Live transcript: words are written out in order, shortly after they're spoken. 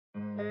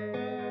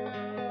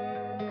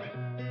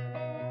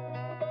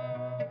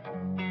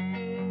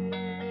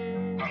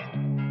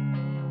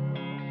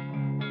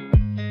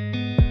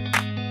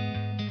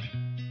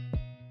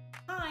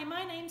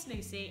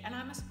Lucy and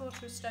I'm a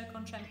supporter of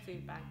Stoke-on-Trent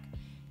Foodbank.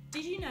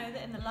 Did you know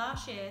that in the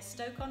last year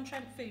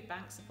Stoke-on-Trent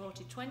Foodbank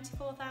supported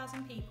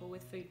 24,000 people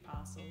with food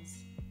parcels?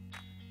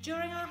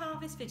 During our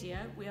harvest video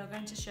we are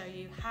going to show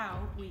you how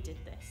we did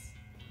this.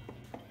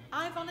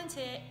 I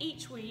volunteer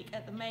each week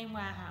at the main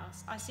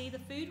warehouse. I see the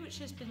food which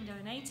has been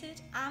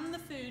donated and the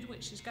food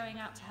which is going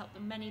out to help the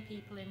many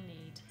people in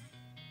need.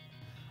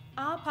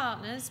 Our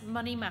partners,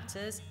 Money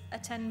Matters,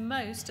 attend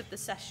most of the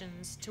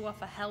sessions to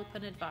offer help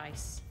and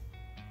advice.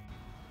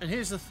 And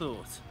here's the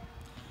thought.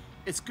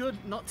 It's good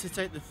not to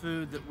take the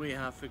food that we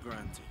have for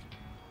granted.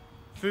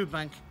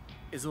 Foodbank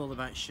is all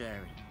about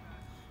sharing.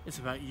 It's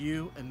about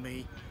you and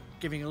me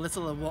giving a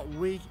little of what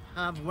we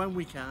have when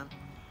we can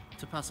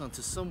to pass on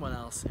to someone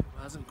else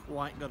who hasn't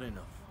quite got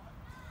enough.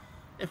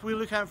 If we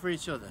look out for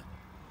each other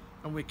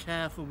and we're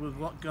careful with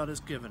what God has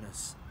given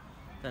us,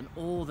 then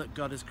all that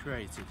God has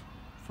created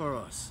for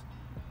us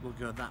will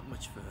go that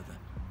much further.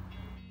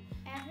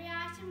 Every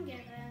item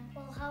given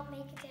will help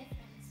make a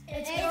difference.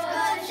 It's good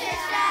to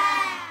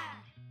share!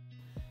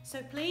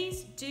 So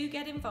please do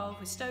get involved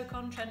with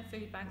Stoke-on-Trent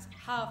Foodbank's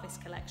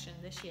Harvest Collection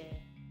this year.